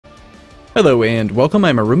Hello and welcome,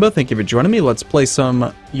 I'm Arumba, thank you for joining me. Let's play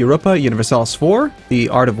some Europa Universalis IV, the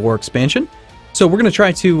Art of War expansion. So we're going to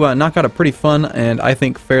try to knock out a pretty fun and I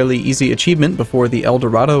think fairly easy achievement before the El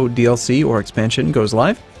Dorado DLC or expansion goes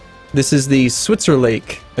live. This is the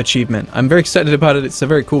Switzerlake achievement. I'm very excited about it, it's a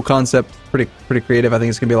very cool concept, pretty creative, I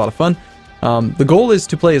think it's going to be a lot of fun. The goal is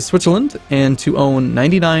to play as Switzerland and to own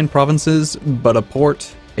 99 provinces, but a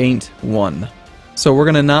port ain't one. So we're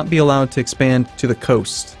going to not be allowed to expand to the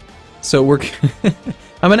coast. So we're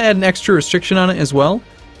I'm gonna add an extra restriction on it as well.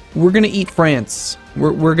 We're gonna eat France.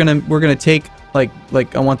 We're gonna take like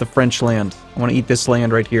I want the French land. I want to eat this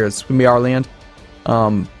land right here. It's gonna be our land.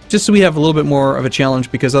 Just so we have a little bit more of a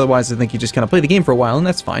challenge, because otherwise I think you just kind of play the game for a while and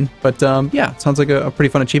that's fine. But yeah, it sounds like a pretty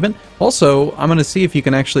fun achievement. Also, I'm gonna see if you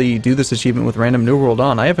can actually do this achievement with random New World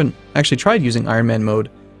on. I haven't actually tried using Iron Man mode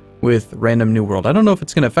with random New World. I don't know if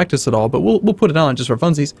it's gonna affect us at all, but we'll put it on just for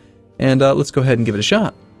funsies. And let's go ahead and give it a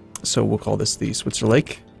shot. So we'll call this the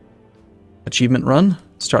Switzerlake achievement run.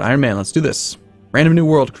 Start Iron Man, let's do this. Random New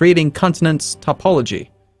World, creating continents topology.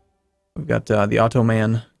 We've got the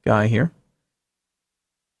Ottoman guy here.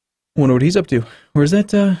 Wonder what he's up to. Where's that,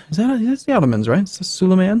 that's the Ottomans, right? It's the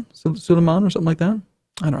Suleiman or something like that?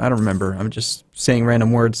 I don't remember. I'm just saying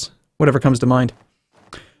random words. Whatever comes to mind.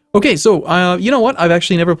 Okay, so, you know what? I've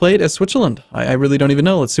actually never played as Switzerland. I really don't even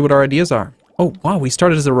know. Let's see what our ideas are. Oh, wow, we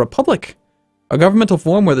started as a republic. A governmental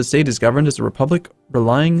form where the state is governed as a republic,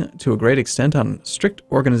 relying to a great extent on strict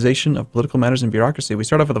organization of political matters and bureaucracy. We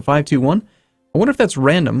start off with a 5-2-1. I wonder if that's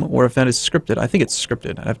random or if that is scripted. I think it's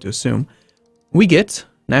scripted, I'd have to assume. We get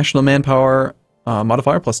national manpower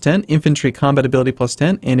modifier plus 10, infantry combat ability plus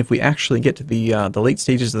 10, and if we actually get to the late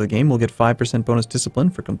stages of the game, we'll get 5% bonus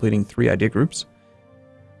discipline for completing 3 idea groups.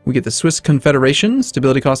 We get the Swiss Confederation,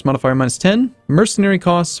 stability cost modifier minus 10, mercenary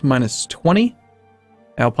costs minus 20,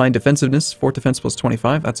 Alpine defensiveness, fort defense plus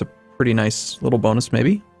 25. That's a pretty nice little bonus,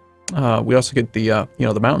 maybe. We also get the,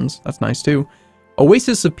 the mountains. That's nice, too.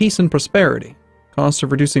 Oasis of Peace and Prosperity. Cost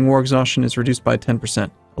of reducing war exhaustion is reduced by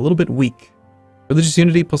 10%. A little bit weak. Religious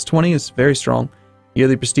unity plus 20 is very strong.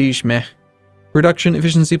 Yearly prestige, meh. Production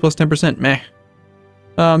efficiency plus 10%, meh.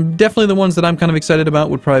 Definitely the ones that I'm kind of excited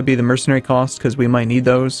about would probably be the mercenary cost, because we might need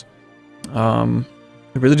those.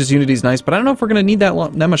 The religious unity is nice, but I don't know if we're going to need that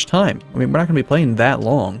much time. I mean, we're not going to be playing that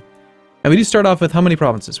long. And we do start off with how many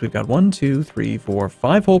provinces? We've got 1, 2, 3, 4,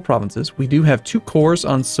 5 whole provinces. We do have 2 cores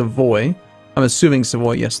on Savoy. I'm assuming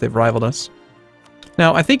Savoy, yes, they've rivaled us.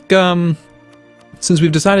 Now, I think since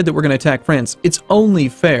we've decided that we're going to attack France, it's only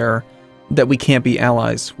fair that we can't be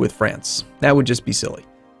allies with France. That would just be silly.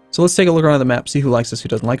 So let's take a look around the map, see who likes us, who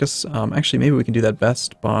doesn't like us. Actually, maybe we can do that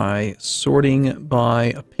best by sorting by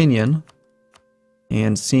opinion.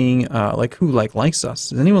 And seeing, who likes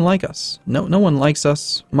us. Does anyone like us? No one likes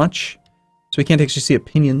us much, so we can't actually see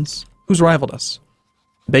opinions. Who's rivaled us?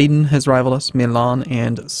 Baden has rivaled us, Milan,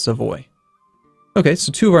 and Savoy. Okay, so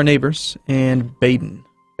 2 of our neighbors, and Baden.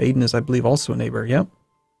 Baden is, I believe, also a neighbor, yep.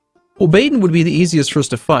 Well, Baden would be the easiest for us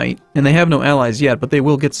to fight, and they have no allies yet, but they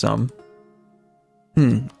will get some.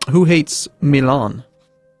 Who hates Milan?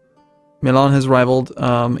 Milan has rivaled,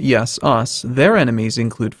 yes, us. Their enemies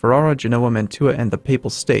include Ferrara, Genoa, Mantua, and the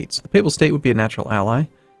Papal State. So the Papal State would be a natural ally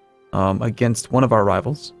against one of our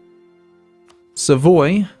rivals.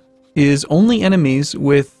 Savoy is only enemies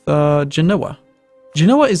with Genoa.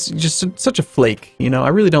 Genoa is just such a flake, you know. I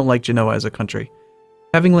really don't like Genoa as a country.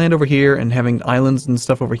 Having land over here and having islands and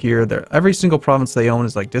stuff over here, every single province they own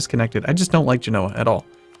is like disconnected. I just don't like Genoa at all.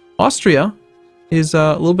 Austria is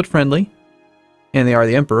a little bit friendly. And they are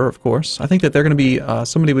the Emperor, of course. I think that they're going to be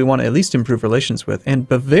somebody we want to at least improve relations with. And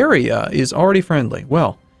Bavaria is already friendly.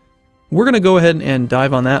 Well, we're going to go ahead and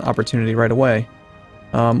dive on that opportunity right away.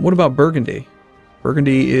 What about Burgundy?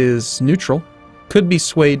 Burgundy is neutral. Could be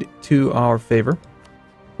swayed to our favor.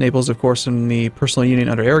 Naples, of course, in the personal union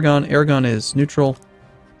under Aragon. Aragon is neutral.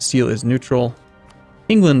 Castile is neutral.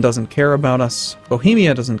 England doesn't care about us.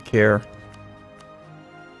 Bohemia doesn't care.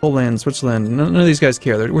 Poland, Switzerland, none of these guys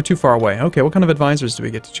care. We're too far away. Okay, what kind of advisors do we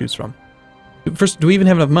get to choose from? First, do we even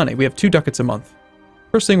have enough money? We have 2 ducats a month.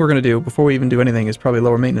 First thing we're going to do, before we even do anything, is probably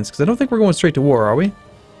lower maintenance, because I don't think we're going straight to war, are we?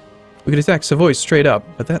 We could attack Savoy straight up,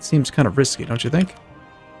 but that seems kind of risky, don't you think?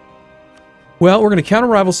 Well, we're going to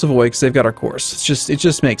counter-rival Savoy, because they've got our course. It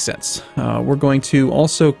just makes sense. We're going to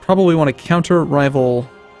also probably want to counter-rival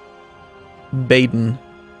Baden.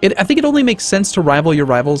 I think it only makes sense to rival your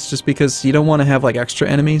rivals just because you don't want to have like extra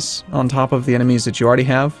enemies on top of the enemies that you already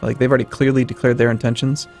have. Like they've already clearly declared their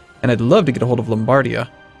intentions, and I'd love to get a hold of Lombardia.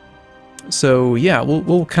 So yeah,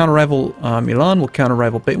 we'll counter-rival Milan, we'll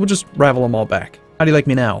counter-rival Baden, we'll just rival them all back. How do you like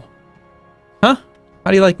me now? Huh? How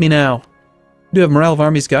do you like me now? We do have Morale of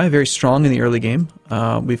Armies guy, very strong in the early game.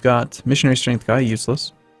 We've got Missionary Strength guy,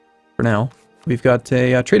 useless for now. We've got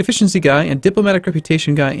a Trade Efficiency guy, and Diplomatic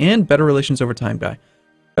Reputation guy, and Better Relations over Time guy.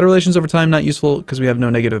 Better Relations over Time, not useful because we have no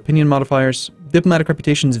negative opinion modifiers. Diplomatic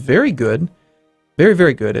Reputation is very good. Very,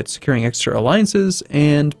 very good at securing extra alliances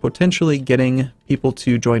and potentially getting people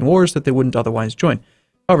to join wars that they wouldn't otherwise join.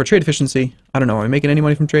 However, Trade Efficiency, I don't know, are we making any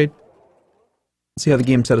money from trade? Let's see how the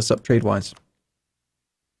game set us up trade-wise.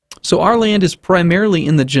 So our land is primarily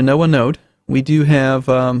in the Genoa node. We do have,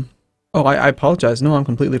 I apologize. No, I'm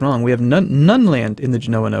completely wrong. We have none land in the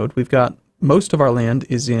Genoa node. We've got, most of our land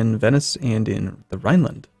is in Venice and in the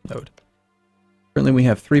Rhineland node. Currently we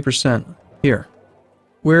have 3% here.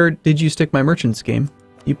 Where did you stick my merchants, game?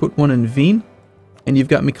 You put one in Wien, and you've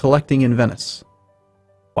got me collecting in Venice.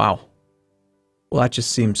 Wow. Well, that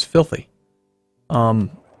just seems filthy.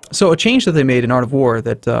 So a change that they made in Art of War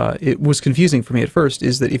that it was confusing for me at first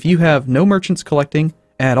is that if you have no merchants collecting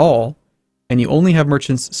at all, and you only have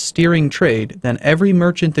merchants steering trade, then every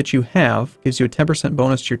merchant that you have gives you a 10%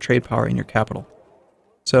 bonus to your trade power in your capital.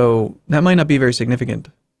 So that might not be very significant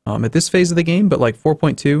at this phase of the game, but like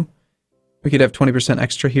 4.2, we could have 20%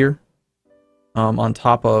 extra here on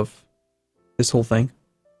top of this whole thing.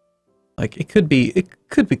 Like it could be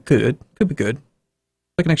good.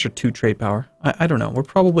 Like an extra 2 trade power. I don't know. We're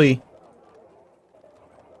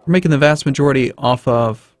making the vast majority off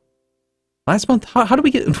of last month. How do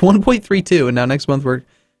we get 1.32 and now next month we're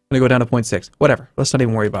gonna go down to 0.6? Whatever. Let's not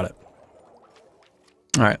even worry about it.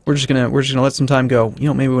 All right, we're just gonna let some time go. You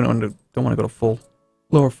know, maybe we don't want to go to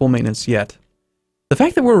lower full maintenance yet. The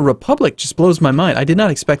fact that we're a republic just blows my mind. I did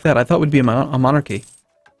not expect that. I thought we'd be a monarchy.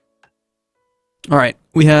 All right,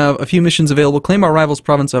 we have a few missions available. Claim our rival's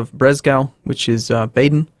province of Bresgau, which is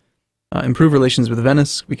Baden. Improve relations with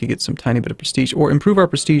Venice. We could get some tiny bit of prestige. Or improve our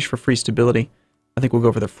prestige for free stability. I think we'll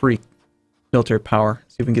go for the free military power.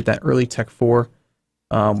 See if we can get that early Tech 4.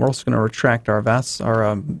 We're also going to retract our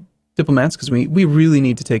diplomats, because we really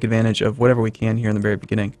need to take advantage of whatever we can here in the very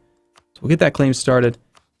beginning. So we'll get that claim started.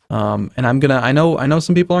 And I know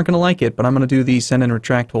some people aren't going to like it, but I'm going to do the send and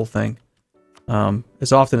retract whole thing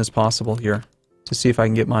as often as possible here, to see if I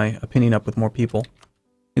can get my opinion up with more people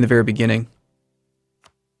in the very beginning.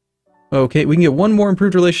 Okay, we can get one more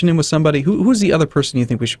improved relation in with somebody. Who's the other person you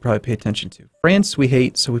think we should probably pay attention to? France we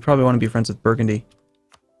hate, so we probably want to be friends with Burgundy.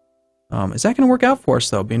 Is that going to work out for us,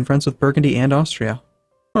 though, being friends with Burgundy and Austria?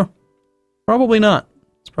 Huh. Probably not.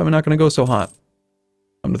 It's probably not going to go so hot,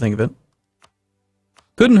 come to think of it.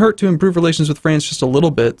 Couldn't hurt to improve relations with France just a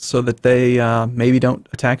little bit so that they maybe don't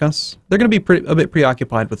attack us. They're going to be a bit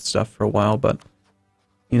preoccupied with stuff for a while, but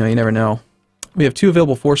you know, you never know. We have 2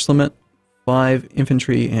 available force limit, 5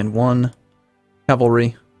 infantry and 1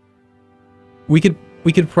 cavalry. We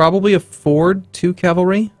could probably afford 2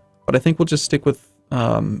 cavalry, but I think we'll just stick with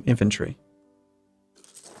infantry.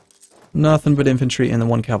 Nothing but infantry and the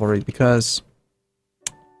 1 cavalry, because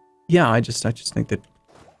yeah, I just think that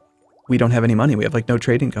we don't have any money. We have like no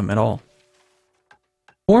trade income at all.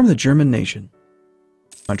 Form the German nation.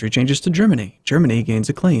 Country changes to Germany. Germany gains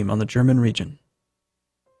a claim on the German region.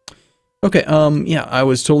 Okay, yeah, I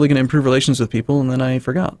was totally going to improve relations with people, and then I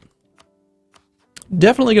forgot.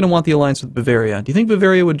 Definitely going to want the alliance with Bavaria. Do you think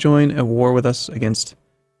Bavaria would join a war with us against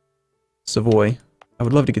Savoy? I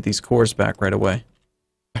would love to get these cores back right away.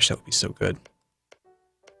 Gosh, that would be so good.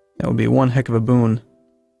 That would be one heck of a boon.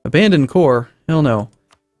 Abandoned core? Hell no.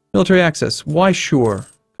 Military access? Why sure.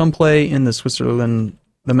 Come play in the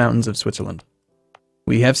mountains of Switzerland.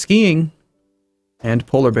 We have skiing and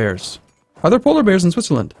polar bears. Are there polar bears in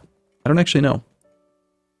Switzerland? I don't actually know.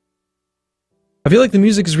 I feel like the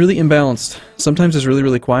music is really imbalanced. Sometimes it's really,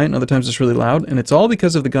 really quiet, and other times it's really loud, and it's all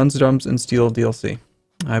because of the Guns, Drums, and Steel DLC.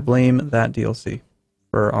 I blame that DLC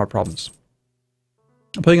for our problems.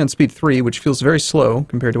 I'm playing on speed 3, which feels very slow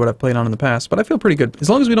compared to what I've played on in the past, but I feel pretty good. As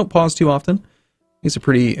long as we don't pause too often, it's a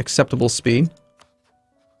pretty acceptable speed.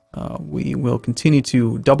 We will continue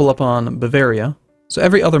to double up on Bavaria. So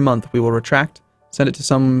every other month we will retract, send it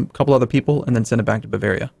to couple other people, and then send it back to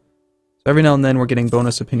Bavaria. So every now and then we're getting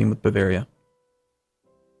bonus opinion with Bavaria.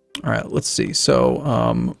 Alright, let's see.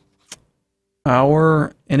 So,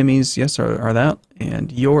 our enemies, yes, are that.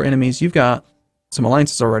 And your enemies, you've got some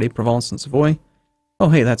alliances already, Provence and Savoy. Oh,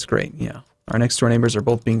 hey, that's great, yeah. Our next door neighbors are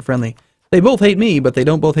both being friendly. They both hate me, but they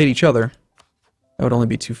don't both hate each other. That would only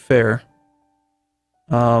be too fair.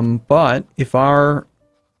 But if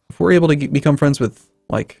we're able to become friends with,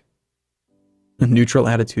 like, a neutral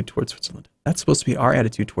attitude towards Switzerland, that's supposed to be our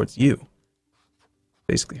attitude towards you.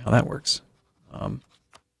 Basically how that works.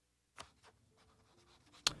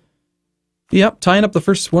 Yep, tying up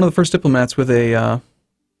one of the first diplomats with a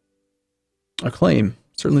A claim.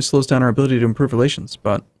 Certainly slows down our ability to improve relations,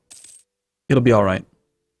 but it'll be alright.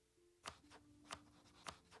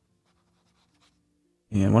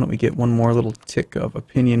 And why don't we get one more little tick of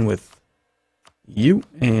opinion with you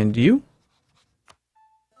and you.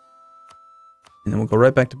 And then we'll go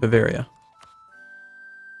right back to Bavaria.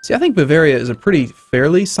 See, I think Bavaria is a pretty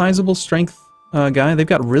fairly sizable strength guy. They've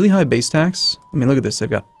got really high base tax. I mean, look at this. They've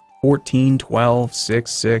got 14, 12,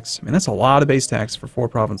 6, 6. I mean, that's a lot of base tax for 4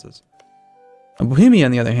 provinces. Bohemia,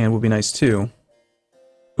 on the other hand, would be nice too.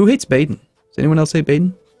 Who hates Baden? Does anyone else hate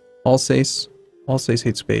Baden? Alsace. Alsace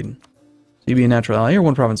hates Baden. So you'd be a natural ally. You're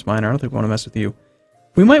 1 province minor. I don't think we want to mess with you.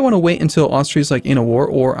 We might want to wait until Austria's like in a war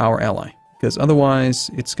or our ally, because otherwise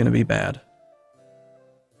it's going to be bad.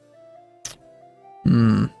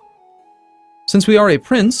 Since we are a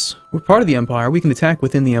prince, we're part of the empire, we can attack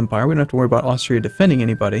within the empire. We don't have to worry about Austria defending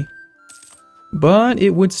anybody. But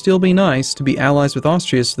it would still be nice to be allies with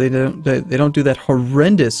Austria so they don't do that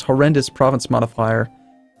horrendous province modifier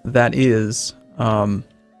that is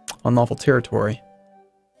unlawful territory.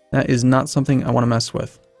 That is not something I want to mess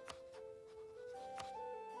with.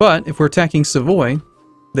 But if we're attacking Savoy,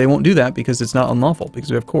 they won't do that because it's not unlawful, because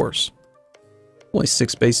we have course. Only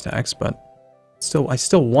 6 base tax, but I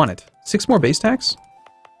still want it. 6 more base tax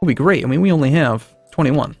would be great. I mean, we only have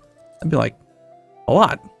 21. That'd be like a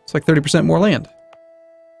lot. It's like 30% more land.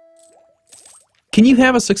 Can you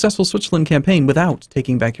have a successful Switzerland campaign without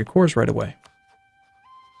taking back your cores right away?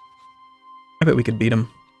 I bet we could beat him.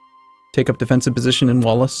 Take up defensive position in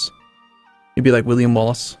Wallace. You'd be like William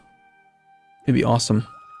Wallace. It'd be awesome.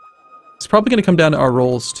 It's probably going to come down to our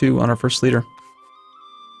roles, too, on our first leader.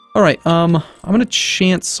 Alright, I'm going to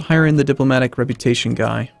chance hiring the diplomatic reputation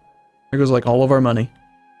guy. There goes, like, all of our money.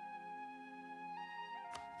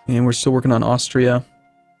 And we're still working on Austria.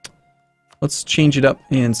 Let's change it up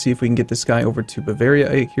and see if we can get this guy over to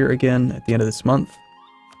Bavaria here again at the end of this month.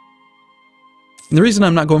 And the reason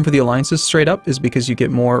I'm not going for the alliances straight up is because you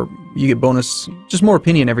get bonus, just more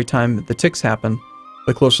opinion every time the ticks happen,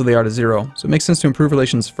 the closer they are to 0. So it makes sense to improve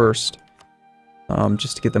relations first,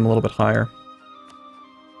 just to get them a little bit higher.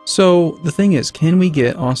 So the thing is, can we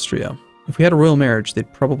get Austria? If we had a royal marriage,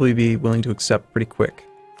 they'd probably be willing to accept pretty quick.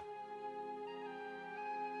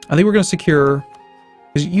 I think we're going to secure...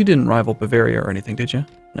 Because you didn't rival Bavaria or anything, did you?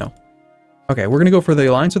 No. Okay, we're going to go for the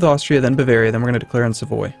alliance with Austria, then Bavaria, then we're going to declare on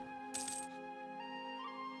Savoy.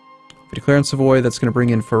 If we declare on Savoy, that's going to bring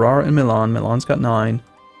in Ferrara and Milan. Milan's got 9.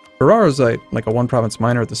 Ferrara's like a 1 province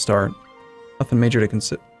minor at the start. Nothing major to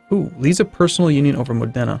consider. Ooh, leads a personal union over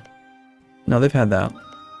Modena. No, they've had that.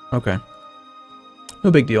 Okay.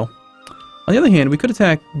 No big deal. On the other hand, we could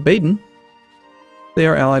attack Baden. They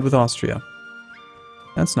are allied with Austria.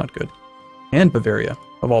 That's not good. And Bavaria,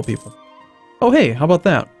 of all people. Oh hey, how about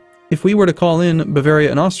that? If we were to call in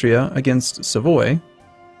Bavaria and Austria against Savoy,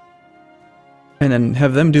 and then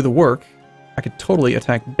have them do the work, I could totally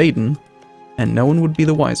attack Baden, and no one would be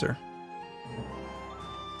the wiser.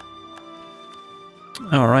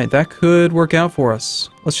 Alright, that could work out for us.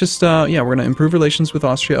 Let's just, yeah, we're going to improve relations with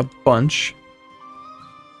Austria a bunch.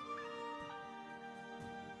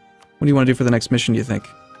 What do you want to do for the next mission, do you think?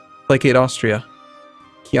 Placate Austria.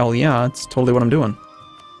 Yeah, it's totally what I'm doing.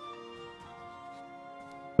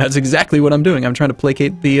 That's exactly what I'm doing. I'm trying to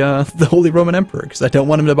placate the Holy Roman Emperor, because I don't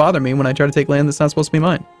want him to bother me when I try to take land that's not supposed to be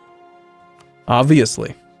mine.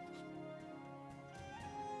 Obviously.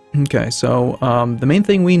 Okay, so the main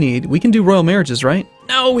thing we need... We can do royal marriages, right?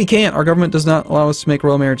 No, we can't! Our government does not allow us to make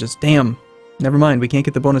royal marriages. Damn. Never mind, we can't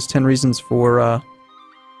get the bonus 10 reasons for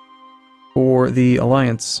the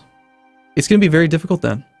alliance. It's going to be very difficult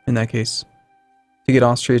then, in that case, to get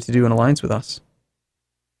Austria to do an alliance with us.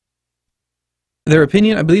 Their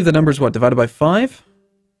opinion, I believe the number is what, divided by 5?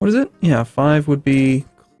 What is it? Yeah, 5 would be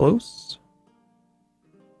close.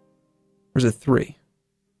 Or is it 3?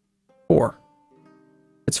 4.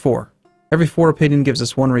 It's 4. Every 4 opinion gives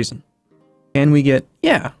us 1 reason. Can we get...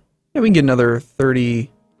 Yeah, we can get another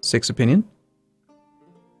 36 opinion.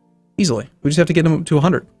 Easily. We just have to get them to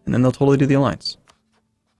 100, and then they'll totally do the alliance.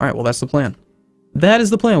 Alright, well that's the plan. That is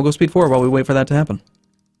the plan. We'll go speed forward while we wait for that to happen.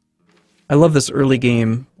 I love this early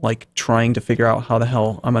game, like, trying to figure out how the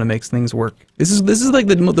hell I'm going to make things work. This is like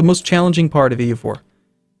the most challenging part of EU4.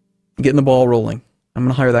 Getting the ball rolling. I'm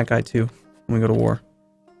going to hire that guy too when we go to war.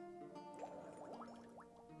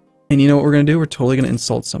 And you know what we're going to do? We're totally going to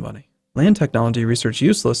insult somebody. Land technology research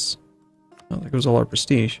useless. Oh, there goes all our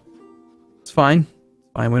prestige. It's fine.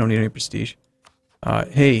 Fine, we don't need any prestige.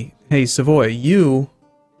 Hey, Savoy, your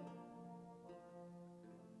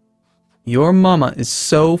mama is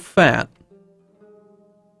so fat.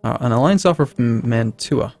 An alliance offer from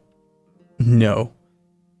Mantua. No.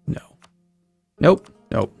 Nope.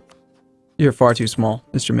 Nope. You're far too small,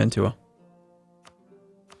 Mr. Mentua.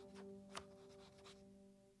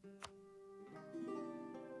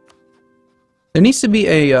 There needs to be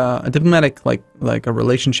a diplomatic, like a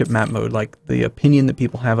relationship map mode, like the opinion that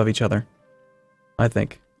people have of each other, I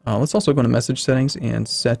think. Let's also go to message settings and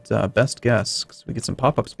set best guess, because we get some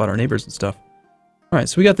pop-ups about our neighbors and stuff. Alright,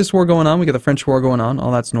 so we got this war going on, we got the French war going on,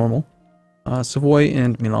 all that's normal. Savoy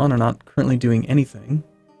and Milan are not currently doing anything.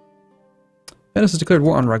 Venice has declared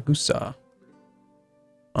war on Ragusa.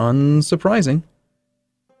 Unsurprising.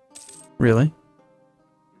 Really.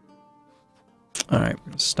 Alright, we're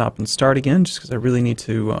going to stop and start again, just because I really need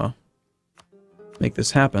to make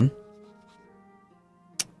this happen.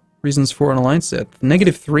 Reasons for an alliance at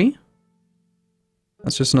 -3.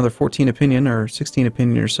 That's just another 14 opinion, or 16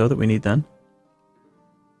 opinion or so that we need then.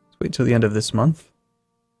 Let's wait till the end of this month.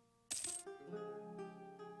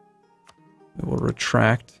 We will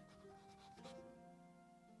retract.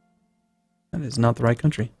 That is not the right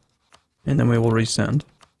country. And then we will resend.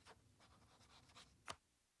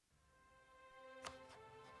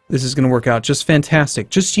 This is going to work out just fantastic.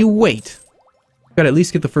 Just you wait. We've got to at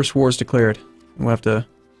least get the first wars declared. We'll have to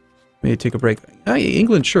maybe take a break. Hey,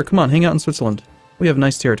 England, sure, come on, hang out in Switzerland. We have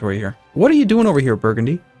nice territory here. What are you doing over here,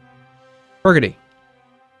 Burgundy? Burgundy,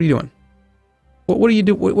 what are you doing? What are you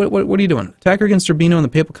What are you doing? Attack against Urbino and the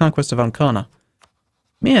papal conquest of Ancona.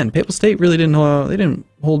 Man, Papal State really didn't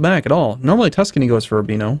hold back at all. Normally Tuscany goes for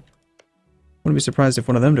Urbino. Wouldn't be surprised if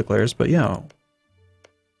one of them declares, but yeah.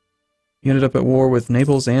 You ended up at war with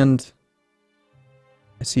Naples and...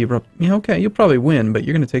 I see you... Yeah, okay, you'll probably win, but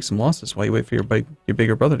you're going to take some losses while you wait for your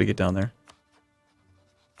bigger brother to get down there.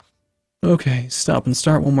 Okay, stop and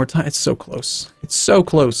start one more time. It's so close. It's so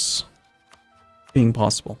close. Being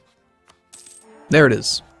possible. There it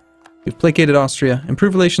is. We've placated Austria.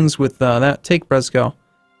 Improve relations with that. Take Breslau.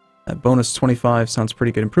 That bonus 25 sounds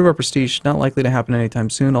pretty good. Improve our prestige. Not likely to happen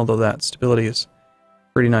anytime soon, although that stability is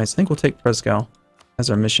pretty nice. I think we'll take Breslau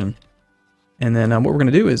as our mission. And then what we're going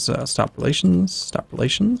to do is stop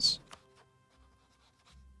relations.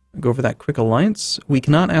 Go over that quick alliance. We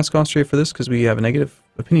cannot ask Austria for this because we have a negative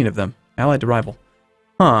opinion of them. Allied to rival.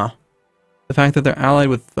 Huh. The fact that they're allied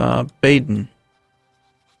with Baden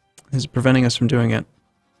is preventing us from doing it.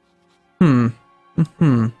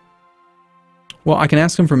 Well, I can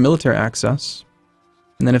ask them for military access.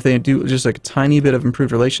 And then if they do just like a tiny bit of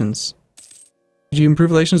improved relations. Could you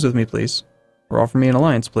improve relations with me, please? Or offer me an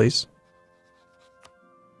alliance, please?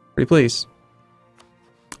 Pretty please.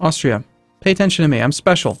 Austria, pay attention to me. I'm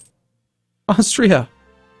special. Austria.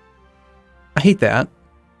 I hate that.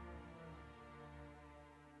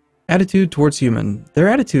 Attitude towards human. Their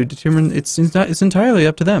attitude determines it's entirely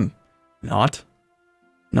up to them. Not.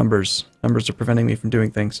 Numbers. Numbers are preventing me from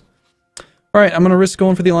doing things. Alright, I'm going to risk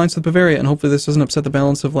going for the alliance with Bavaria, and hopefully this doesn't upset the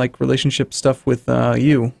balance of, like, relationship stuff with,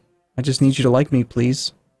 you. I just need you to like me,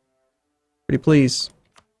 please. Pretty please.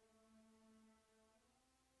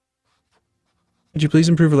 Would you please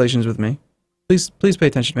improve relations with me? Please pay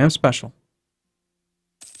attention to me. I'm special.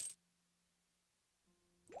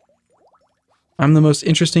 I'm the most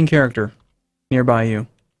interesting character nearby you.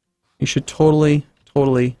 You should totally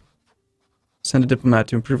send a diplomat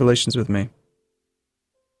to improve relations with me.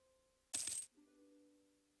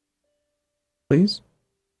 Please?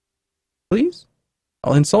 Please?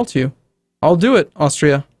 I'll insult you. I'll do it,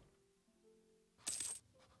 Austria.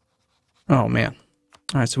 Oh, man.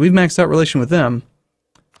 Alright, so we've maxed out relation with them.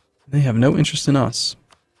 They have no interest in us.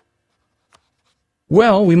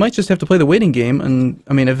 Well, we might just have to play the waiting game, and,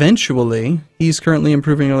 I mean, eventually, he's currently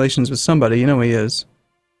improving relations with somebody. You know he is.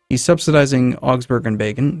 He's subsidizing Augsburg and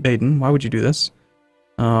Baden. Why would you do this?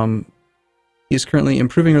 He's currently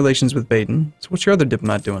improving relations with Baden. So what's your other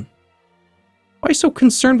diplomat doing? Why are you so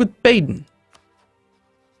concerned with Baden?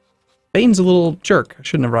 Baden's a little jerk. I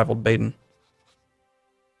shouldn't have rivaled Baden.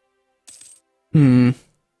 And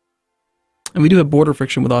we do have border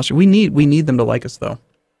friction with Austria. We need them to like us, though.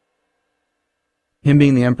 Him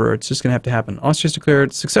being the emperor, it's just going to have to happen. Austria's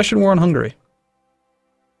declared succession war on Hungary.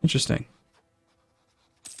 Interesting.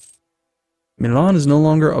 Milan is no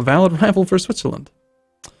longer a valid rival for Switzerland.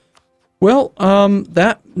 Well,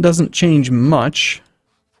 that doesn't change much.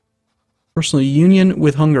 Personal union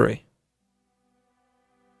with Hungary.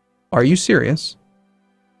 Are you serious?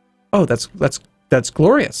 Oh, that's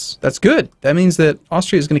glorious. That's good. That means that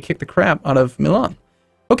Austria is going to kick the crap out of Milan.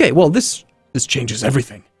 Okay, well, this changes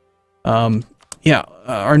everything. Yeah,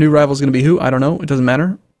 our new rival is going to be who? I don't know. It doesn't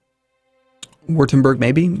matter. Württemberg,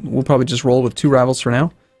 maybe. We'll probably just roll with 2 rivals for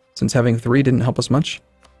now, since having 3 didn't help us much.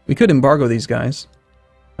 We could embargo these guys.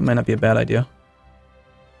 That might not be a bad idea.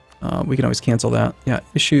 We can always cancel that. Yeah,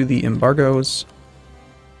 issue the embargoes.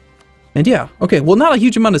 And yeah, okay, well, not a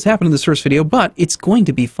huge amount has happened in this first video, but it's going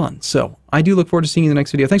to be fun. So I do look forward to seeing you in the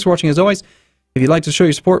next video. Thanks for watching, as always. If you'd like to show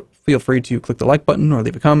your support, feel free to click the like button or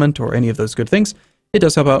leave a comment or any of those good things. It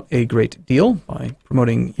does help out a great deal by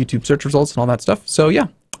promoting YouTube search results and all that stuff. So yeah,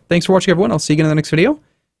 thanks for watching, everyone. I'll see you again in the next video.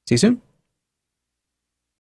 See you soon.